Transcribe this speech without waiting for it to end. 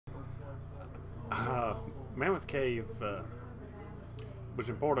Uh, Mammoth Cave was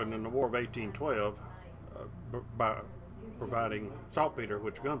important in the War of 1812 by providing saltpeter,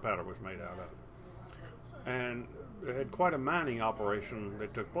 which gunpowder was made out of. And they had quite a mining operation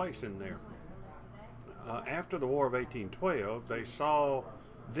that took place in there. After the War of 1812, they saw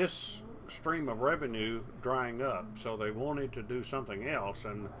this stream of revenue drying up, so they wanted to do something else.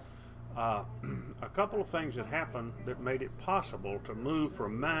 And a couple of things that happened that made it possible to move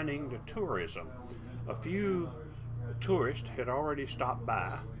from mining to tourism. A few tourists had already stopped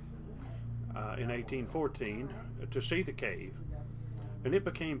by in 1814 to see the cave, and it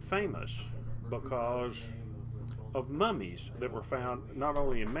became famous because of mummies that were found not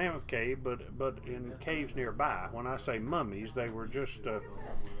only in Mammoth Cave but in caves nearby. When I say mummies, they were just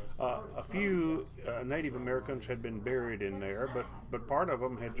a few Native Americans had been buried in there, but part of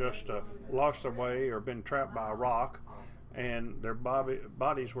them had just lost their way or been trapped by a rock, and their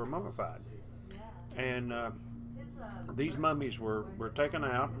bodies were mummified. And these mummies were taken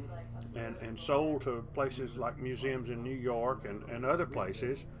out and sold to places like museums in New York and other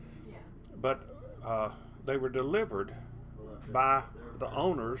places, but they were delivered by the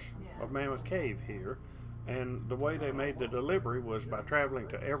owners of Mammoth Cave here. And the way they made the delivery was by traveling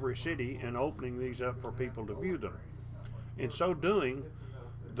to every city and opening these up for people to view them. In so doing,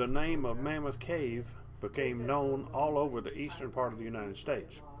 the name of Mammoth Cave became known all over the eastern part of the United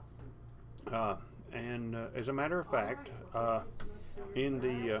States. And as a matter of fact, in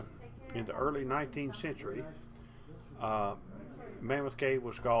the early 19th century, Mammoth Cave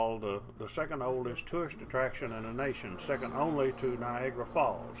was called the second oldest tourist attraction in the nation, second only to Niagara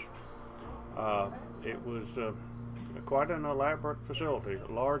Falls. It was quite an elaborate facility,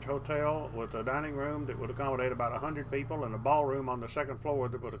 a large hotel with a dining room that would accommodate about 100 people and a ballroom on the second floor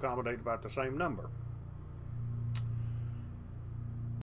that would accommodate about the same number.